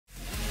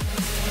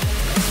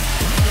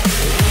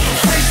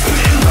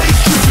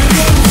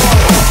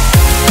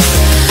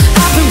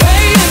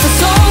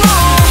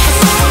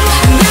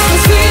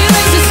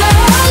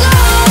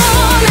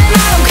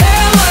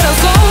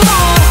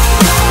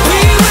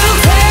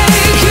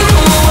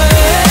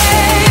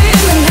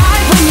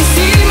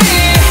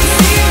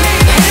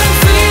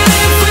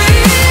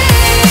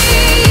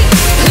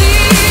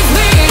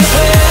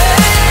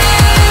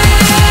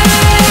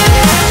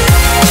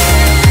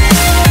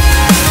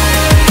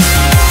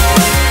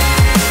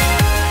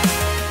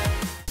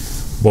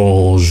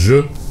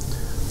Bonjour.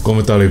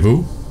 Comment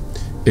allez-vous?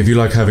 If you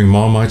like having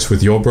Marmites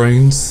with your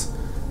brains,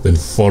 then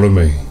follow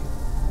me.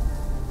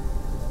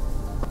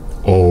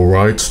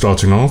 Alright,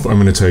 starting off,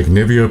 I'm going to take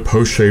Nivea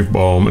Post-Shave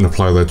Balm and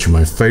apply that to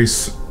my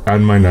face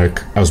and my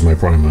neck as my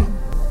primer.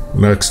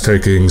 Next,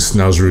 taking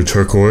Snazaroo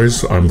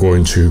Turquoise, I'm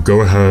going to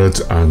go ahead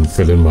and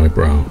fill in my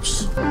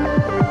brows.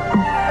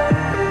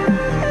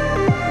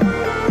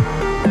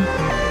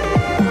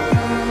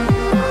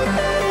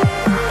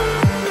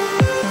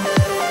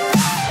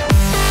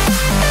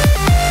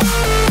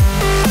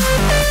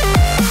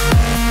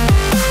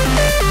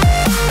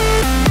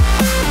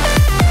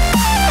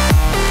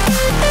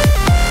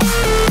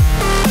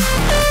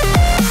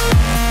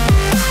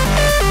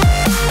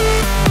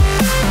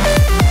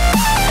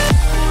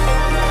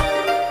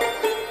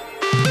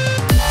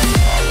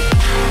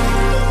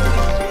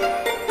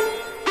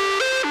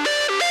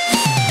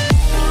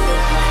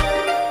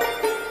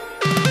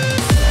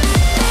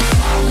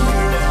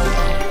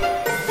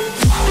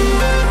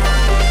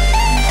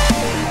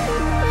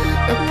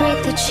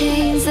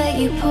 Chains that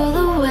you pull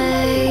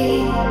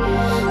away,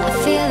 I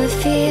feel the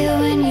fear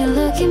when you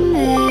look at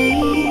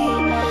me.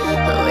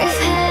 We've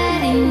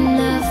had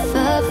enough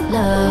of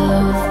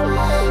love.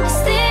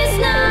 Is this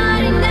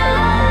not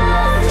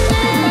enough?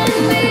 Let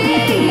me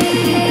in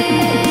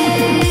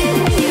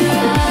your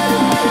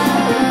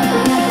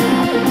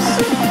arms,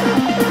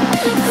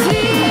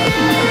 feel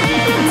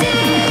it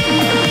deep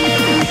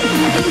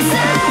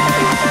inside.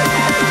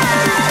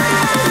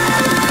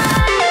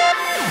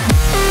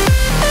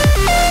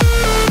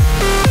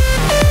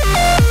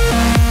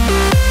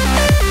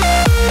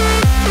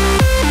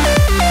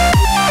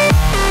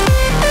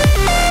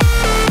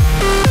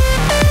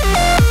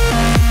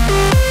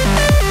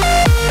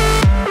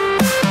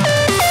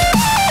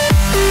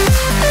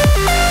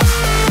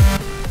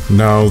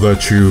 Now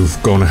that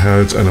you've gone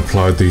ahead and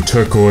applied the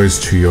turquoise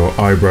to your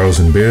eyebrows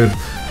and beard,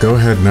 go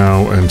ahead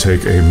now and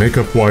take a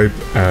makeup wipe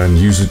and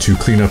use it to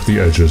clean up the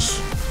edges.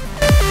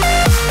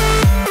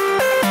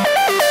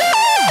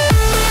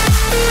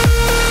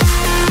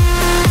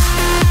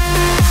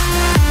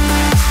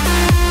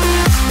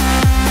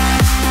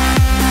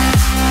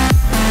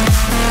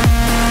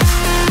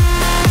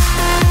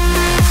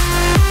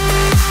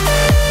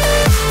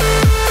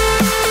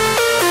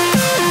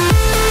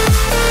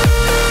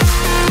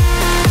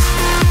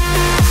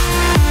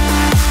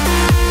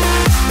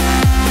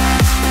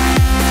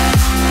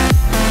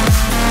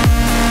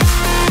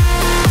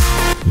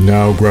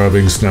 Now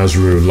grabbing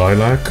Snazaroo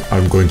Lilac,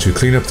 I'm going to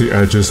clean up the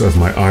edges of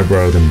my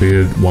eyebrow and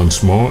beard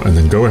once more and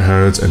then go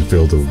ahead and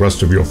fill the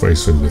rest of your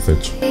face in with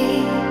it.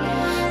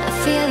 I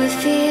feel the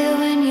fear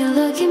when you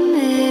look at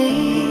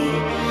me.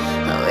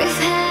 We've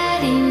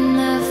had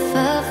enough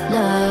of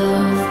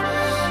love.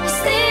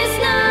 Is this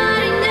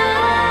not enough?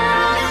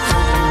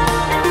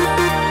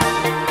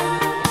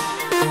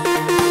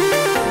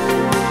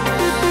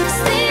 Is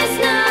this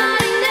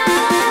not enough?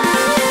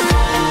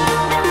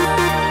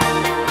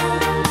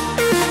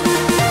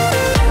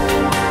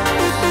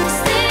 Is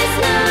this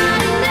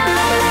not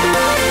enough?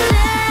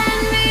 Let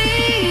me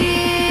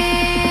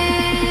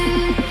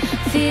in.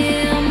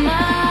 Feel my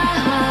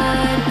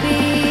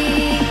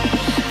heartbeat.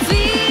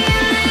 Feel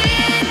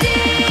it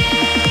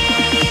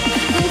deep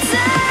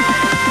inside.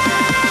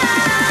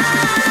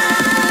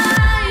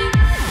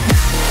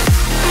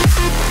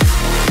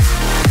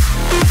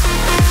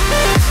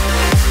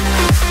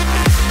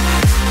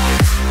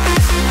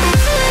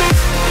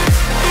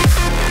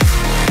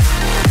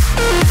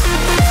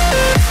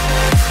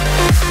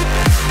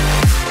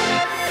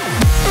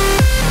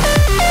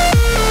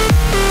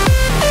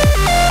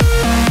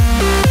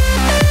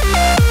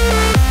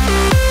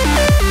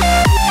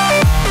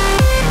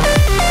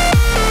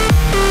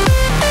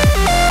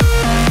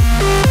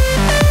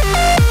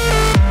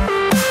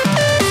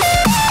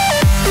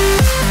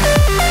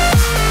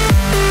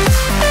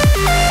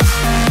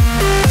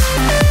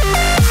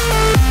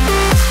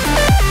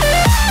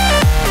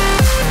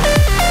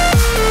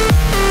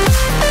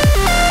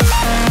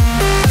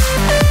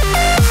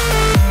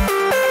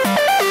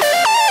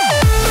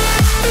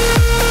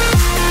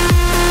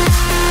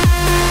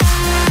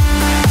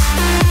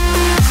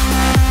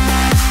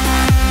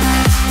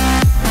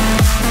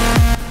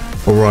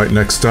 Alright,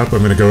 next up I'm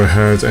going to go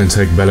ahead and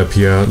take Bella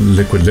Pierre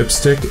liquid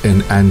lipstick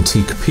in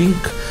Antique Pink,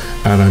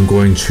 and I'm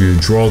going to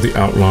draw the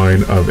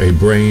outline of a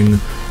brain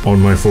on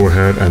my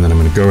forehead, and then I'm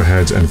going to go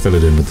ahead and fill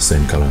it in with the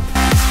same color.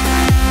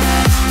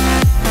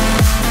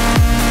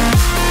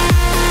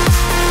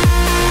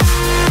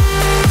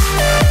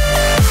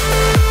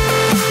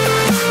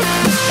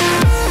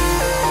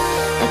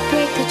 I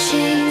break the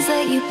chains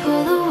that you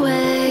pull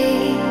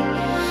away.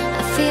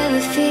 I feel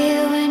the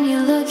fear when you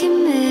look at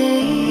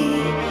me.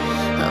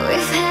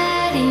 We've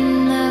had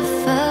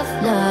enough of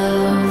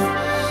love.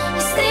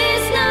 Is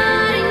this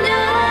not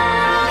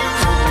enough?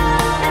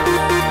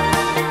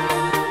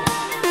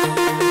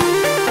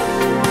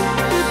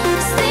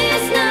 Is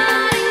this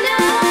not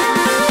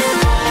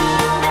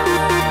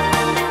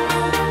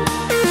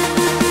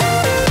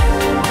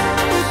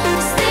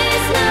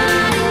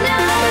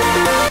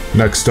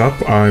Next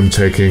up, I'm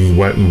taking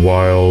Wet n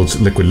Wild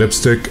liquid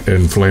lipstick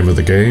in Flame of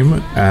the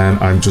Game, and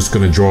I'm just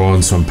going to draw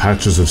on some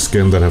patches of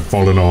skin that have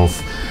fallen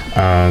off,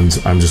 and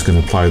I'm just going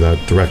to apply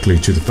that directly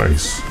to the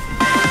face.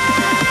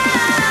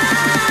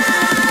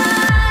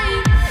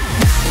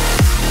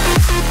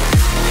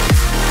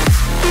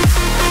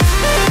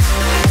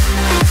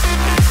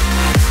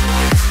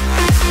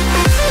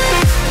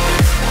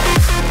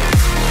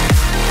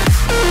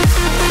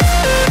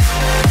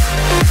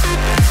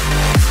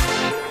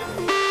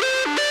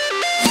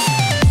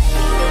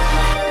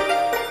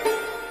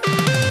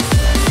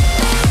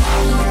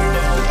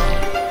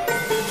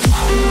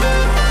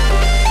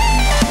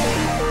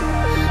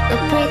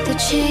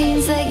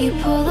 Chains that you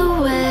pull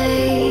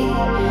away,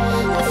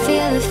 I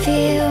feel the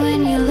fear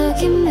when you look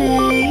at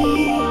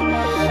me.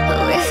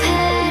 We've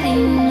had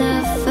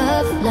enough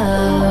of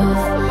love.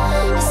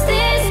 Is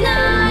this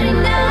not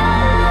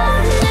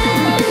enough?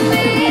 Let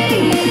me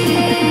in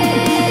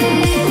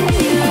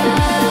your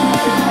eyes.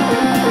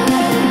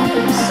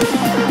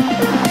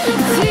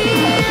 Feel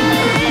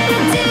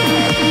it deep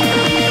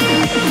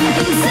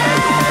inside.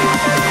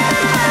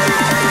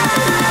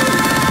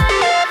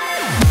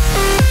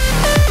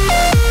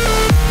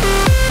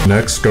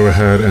 Next, go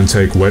ahead and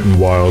take Wet n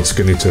Wild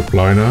Skinny Tip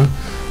Liner,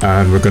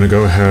 and we're going to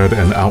go ahead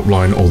and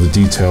outline all the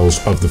details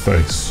of the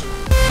face.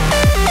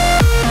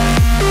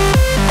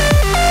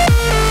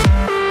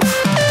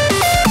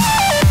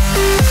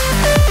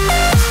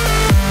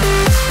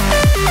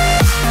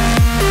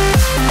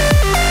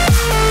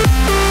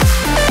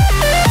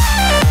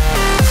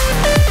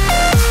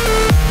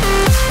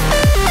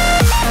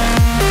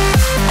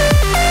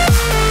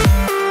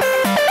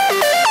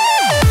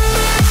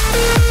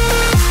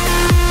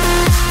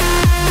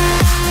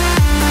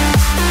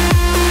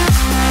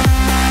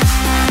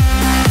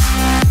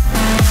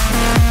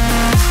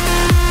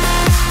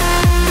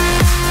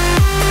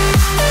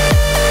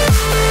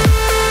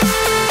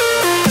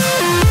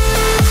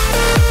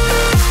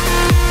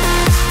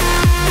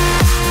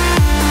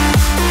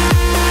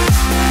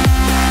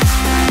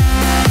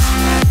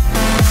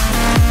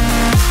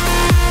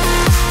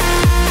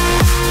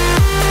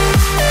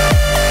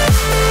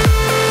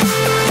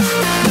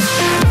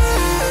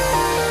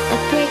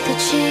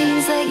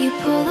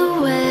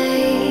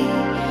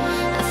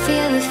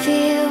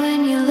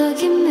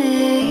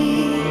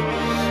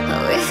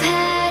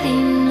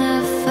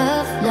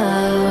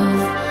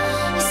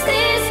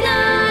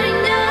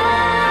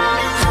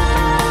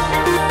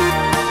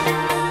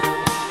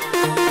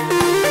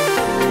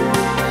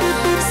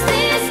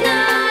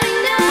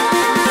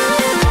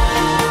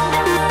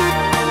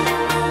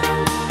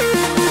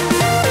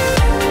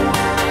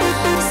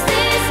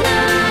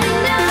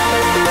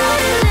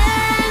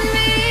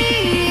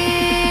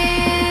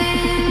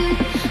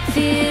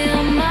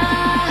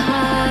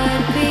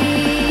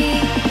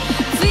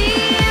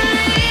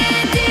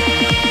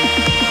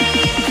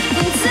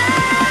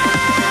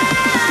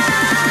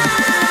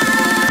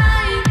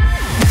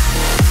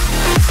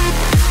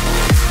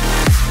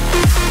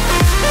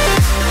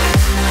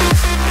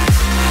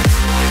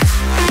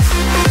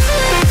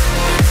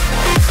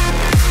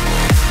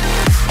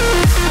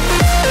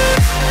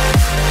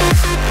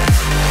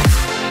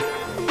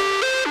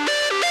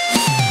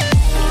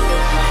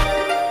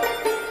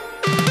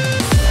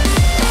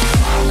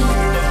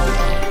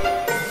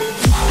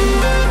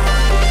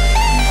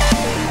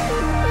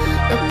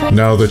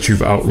 Now that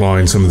you've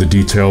outlined some of the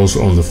details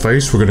on the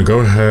face, we're going to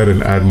go ahead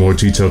and add more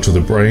detail to the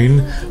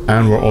brain,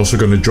 and we're also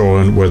going to draw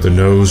in where the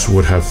nose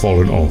would have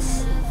fallen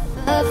off.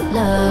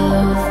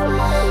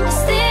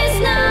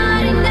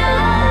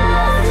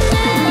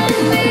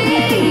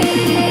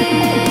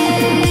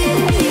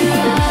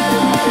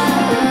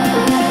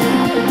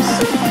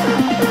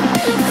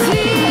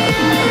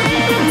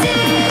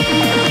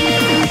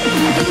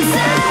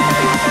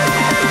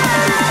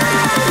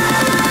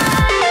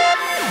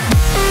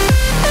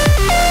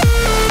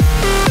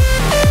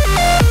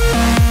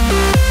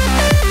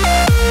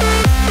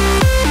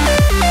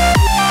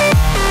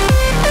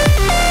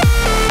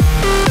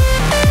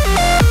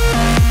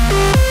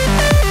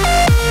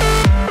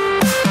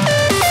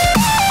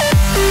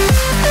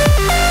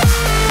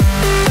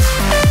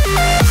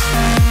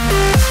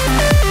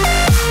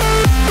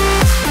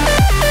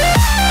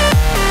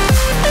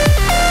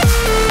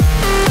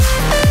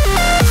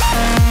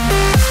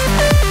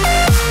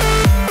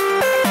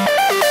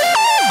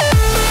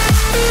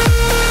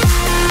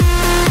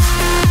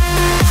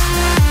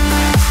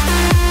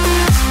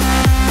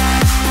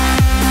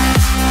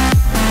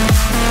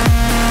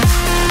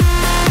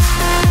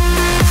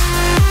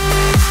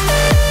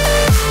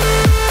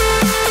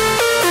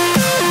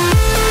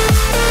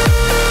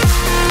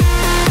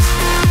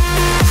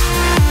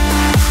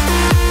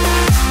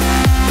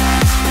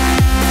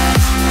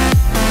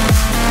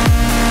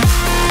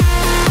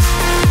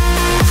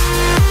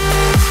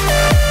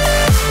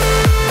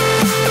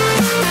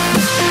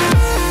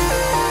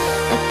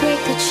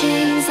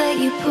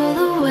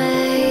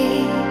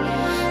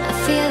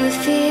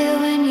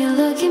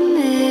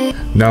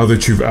 Now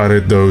that you've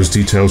added those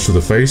details to the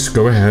face,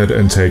 go ahead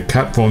and take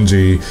Kat Von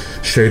D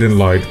Shade and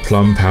Light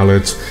Plum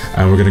palette,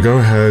 and we're going to go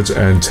ahead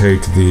and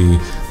take the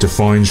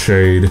Define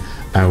shade,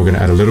 and we're going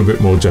to add a little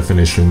bit more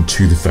definition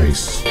to the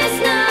face.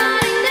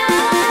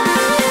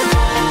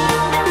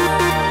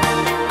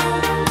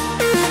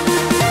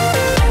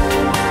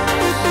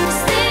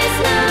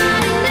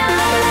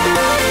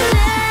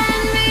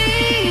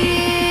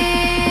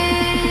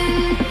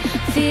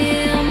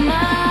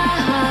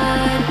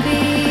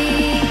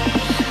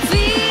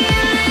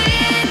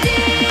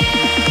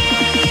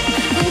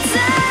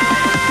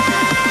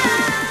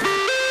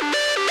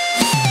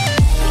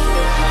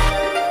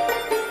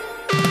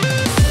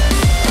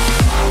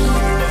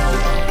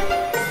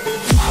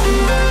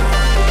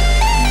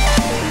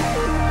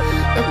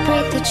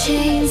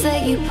 Chains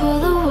that you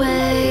pull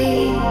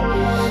away,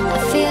 I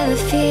feel the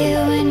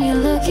fear when you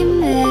look at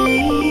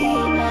me.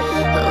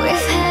 But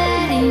we've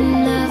had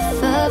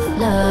enough of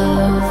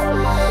love.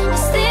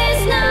 Is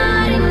this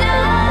not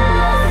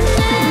enough?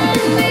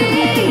 Let me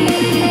in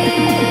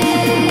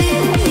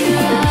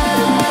your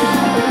arms.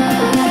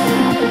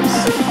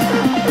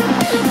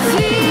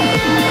 Feel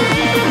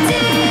it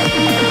deep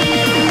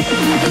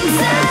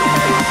inside.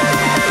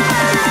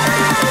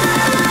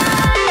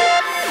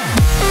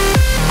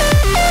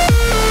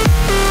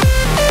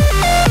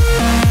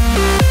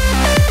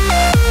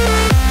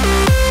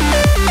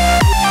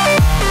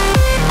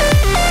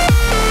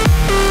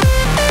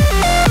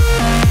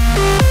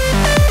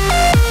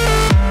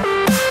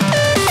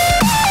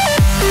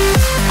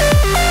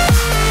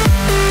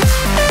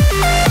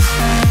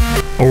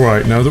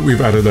 Alright, now that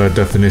we've added that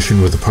definition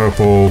with the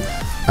purple,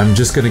 I'm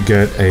just going to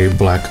get a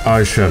black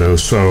eyeshadow.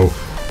 So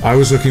I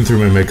was looking through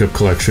my makeup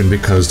collection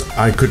because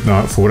I could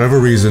not, for whatever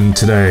reason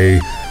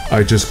today,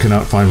 I just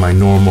cannot find my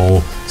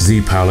normal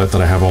Z palette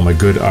that I have all my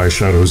good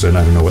eyeshadows in.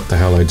 I don't know what the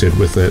hell I did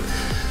with it.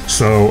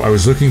 So I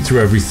was looking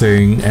through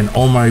everything, and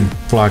all my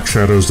black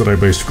shadows that I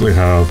basically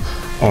have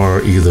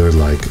are either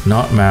like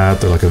not matte,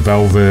 they're like a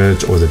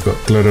velvet, or they've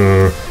got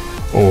glitter,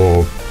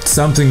 or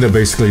something that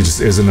basically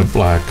just isn't a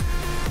black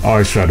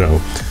eyeshadow.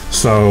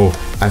 So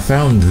I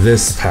found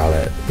this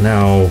palette.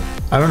 Now,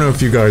 I don't know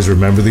if you guys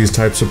remember these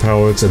types of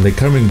palettes, and they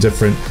come in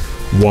different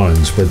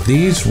ones, but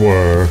these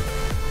were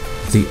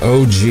the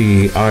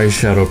OG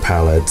eyeshadow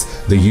palettes.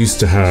 They used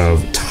to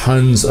have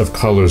tons of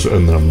colors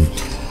in them.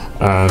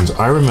 And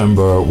I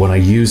remember when I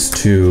used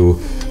to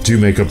do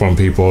makeup on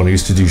people and I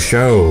used to do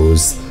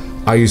shows,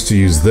 I used to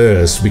use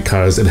this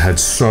because it had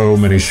so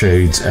many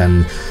shades.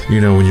 And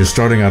you know, when you're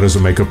starting out as a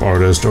makeup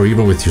artist, or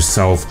even with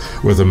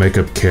yourself with a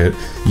makeup kit,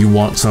 you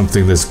want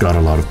something that's got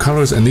a lot of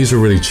colors. And these are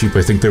really cheap.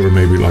 I think they were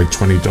maybe like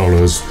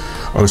 $20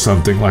 or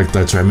something like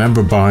that. So I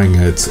remember buying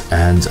it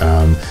and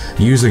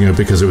using it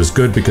because it was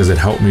good, because it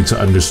helped me to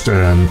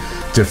understand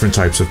different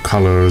types of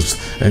colors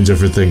and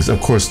different things. Of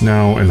course,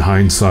 now in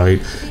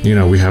hindsight, you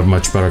know, we have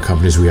much better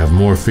companies. We have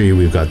Morphe,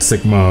 we've got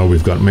Sigma,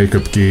 we've got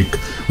Makeup Geek,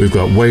 we've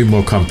got way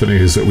more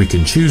companies that we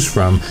can choose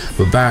from.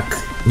 But back,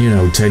 you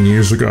know, 10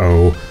 years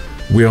ago,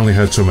 we only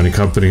had so many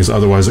companies.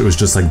 Otherwise, it was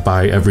just like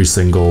buy every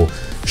single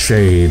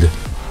shade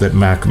that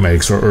MAC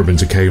makes or Urban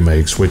Decay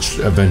makes, which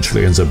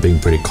eventually ends up being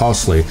pretty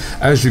costly.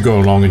 As you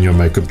go along in your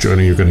makeup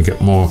journey, you're going to get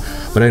more.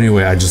 But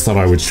anyway, I just thought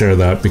I would share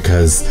that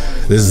because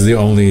this is the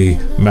only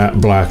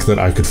matte black that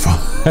I could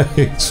find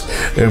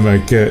in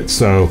my kit.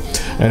 So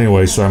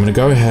anyway, so I'm going to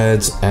go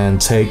ahead and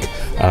take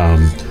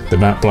the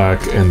matte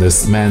black in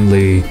this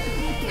manly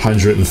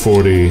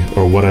 140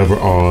 or whatever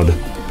odd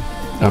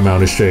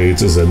amount of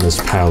shades is in this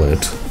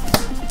palette.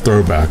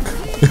 Throwback.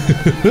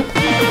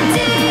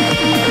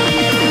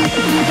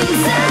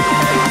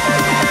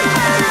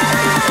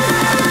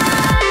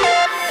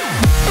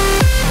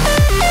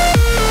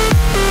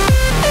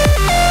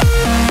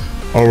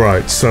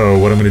 Alright, so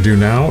what I'm going to do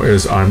now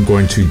is I'm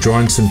going to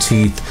join some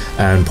teeth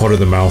and part of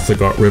the mouth that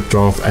got ripped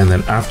off, and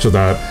then after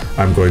that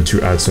I'm going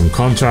to add some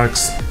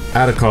contacts,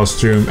 add a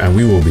costume, and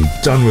we will be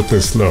done with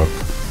this look.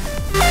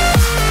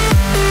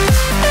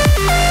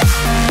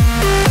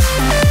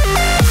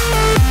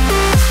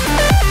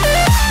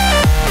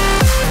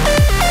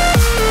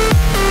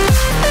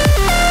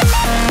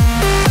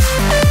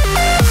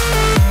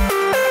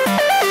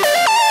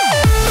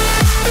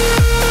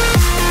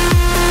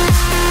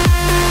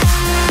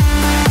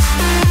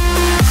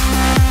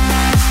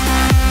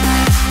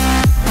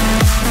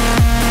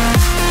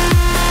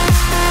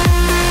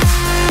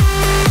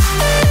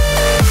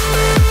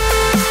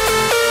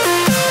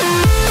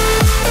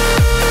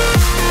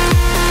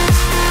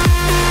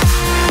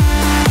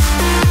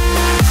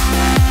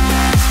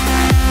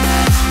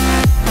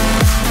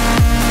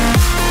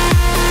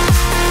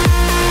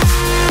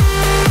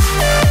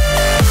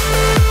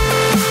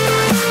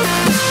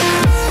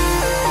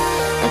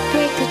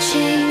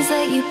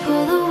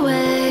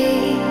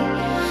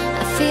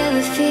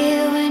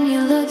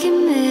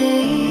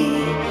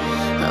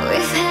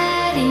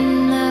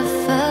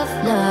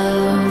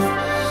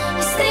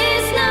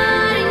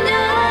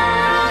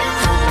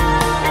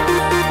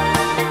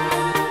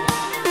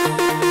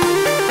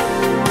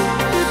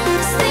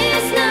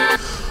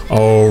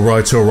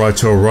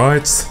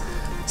 Alright.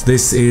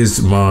 This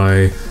is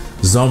my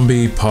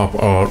zombie pop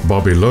art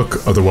Bobby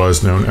look,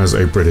 otherwise known as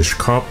a British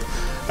cop.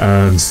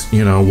 And,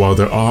 you know, while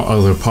there are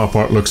other pop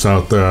art looks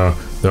out there,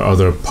 there are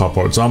other pop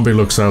art zombie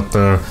looks out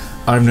there,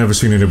 I've never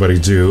seen anybody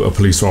do a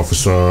police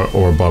officer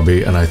or a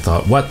Bobby, and I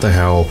thought, what the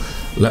hell,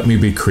 let me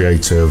be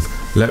creative,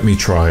 let me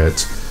try it.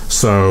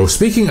 So,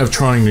 speaking of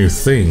trying new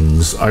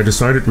things, I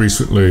decided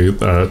recently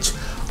that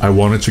I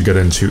wanted to get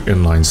into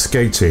inline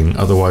skating,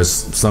 otherwise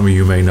some of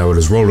you may know it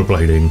as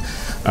rollerblading,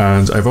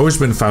 and I've always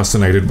been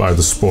fascinated by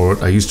the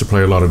sport. I used to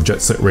play a lot of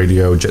Jet Set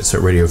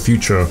Radio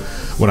Future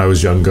when I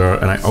was younger,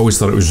 and I always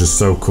thought it was just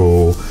so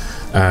cool.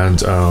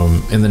 And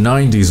in the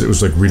 90s it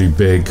was like really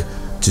big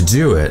to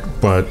do it,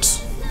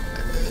 but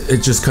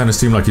it just kind of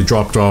seemed like it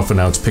dropped off, and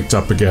now it's picked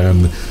up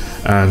again.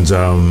 And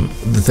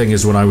the thing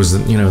is, when I was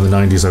in the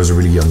 90s, I was a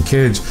really young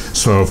kid,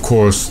 so of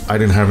course I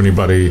didn't have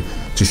anybody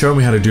to show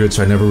me how to do it,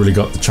 so I never really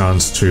got the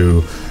chance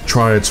to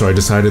try it, so I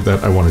decided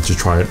that I wanted to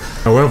try it.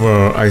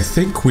 However, I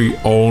think we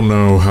all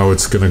know how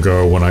it's gonna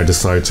go when I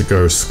decide to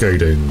go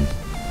skating.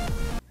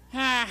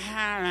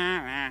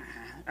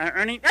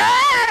 Ernie?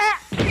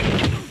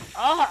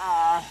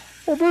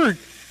 Oh, Bert,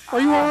 are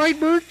you alright,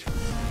 Bert?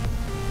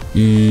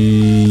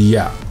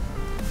 Yeah.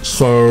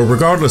 So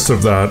regardless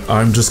of that,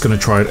 I'm just going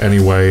to try it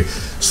anyway.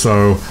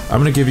 So I'm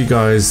going to give you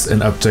guys an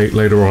update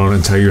later on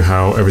and tell you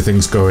how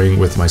everything's going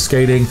with my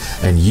skating,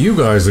 and you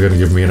guys are going to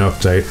give me an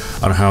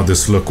update on how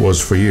this look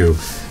was for you.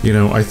 You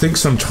know, I think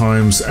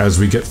sometimes as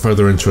we get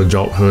further into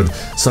adulthood,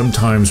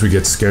 sometimes we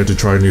get scared to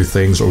try new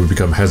things, or we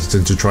become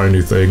hesitant to try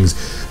new things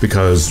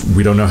because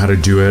we don't know how to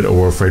do it,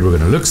 or we're afraid we're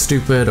going to look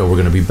stupid, or we're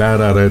going to be bad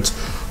at it,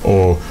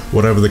 or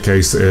whatever the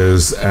case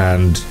is.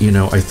 And, you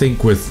know, I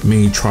think with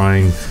me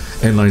trying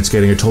inline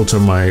skating, I told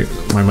some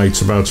of my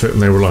mates about it,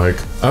 and they were like,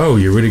 oh,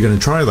 you're really going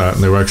to try that?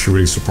 And they were actually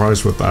really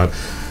surprised with that.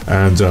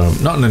 And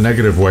not in a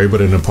negative way,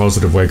 but in a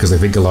positive way, because I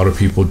think a lot of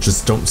people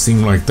just don't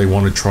seem like they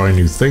want to try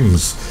new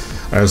things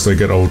as they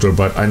get older.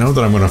 But I know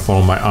that I'm going to fall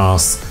on my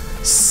ass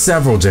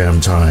several damn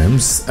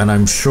times, and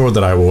I'm sure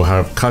that I will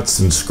have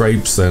cuts and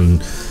scrapes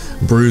and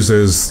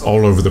bruises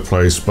all over the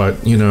place.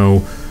 But, you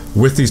know,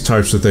 with these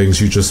types of things,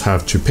 you just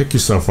have to pick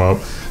yourself up,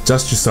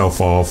 dust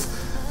yourself off,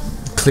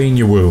 clean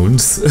your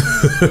wounds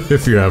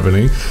if you have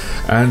any,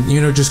 and, you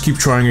know, just keep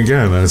trying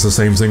again. And it's the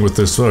same thing with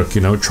this look.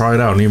 You know, try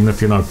it out, and even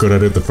if you're not good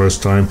at it the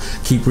first time,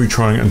 keep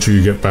retrying it until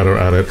you get better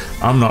at it.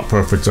 I'm not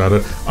perfect at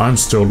it, I'm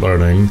still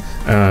learning.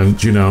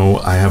 And, you know,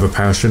 I have a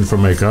passion for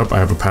makeup, I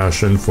have a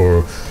passion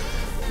for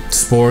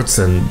sports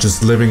and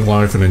just living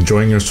life and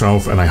enjoying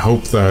yourself, and I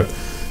hope that,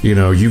 you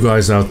know, you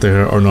guys out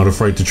there are not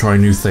afraid to try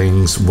new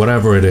things,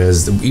 whatever it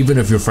is. Even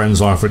if your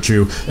friends laugh at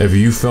you, if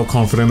you feel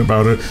confident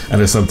about it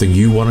and it's something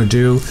you want to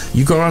do,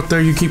 you go out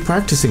there, you keep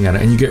practicing at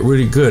it, and you get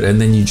really good,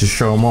 and then you just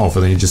show them off,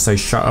 and then you just say,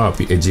 shut up,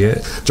 you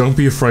idiot. Don't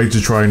be afraid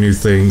to try new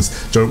things.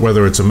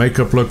 Whether it's a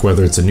makeup look,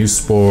 whether it's a new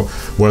sport,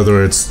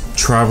 whether it's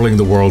traveling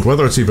the world,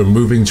 whether it's even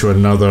moving to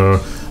another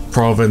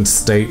province,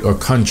 state, or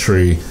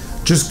country,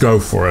 just go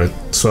for it.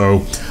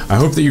 So I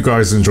hope that you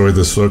guys enjoyed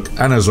this look,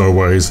 and as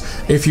always,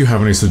 if you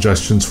have any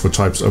suggestions for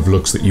types of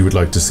looks that you would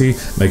like to see,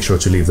 make sure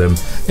to leave them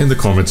in the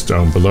comments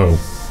down below.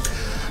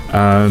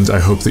 And I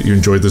hope that you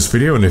enjoyed this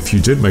video, and if you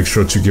did, make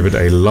sure to give it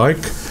a like.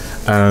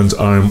 And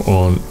I'm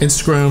on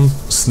Instagram,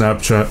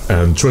 Snapchat,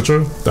 and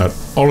Twitter. That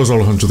all is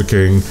Alejandro the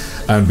King.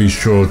 And be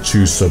sure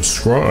to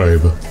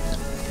subscribe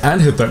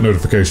and hit that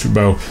notification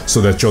bell so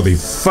that you're the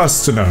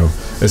first to know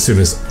as soon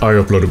as I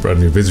upload a brand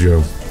new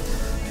video.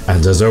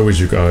 And as always,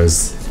 you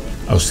guys,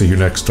 I'll see you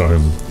next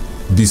time.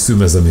 Bisous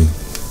mes amis.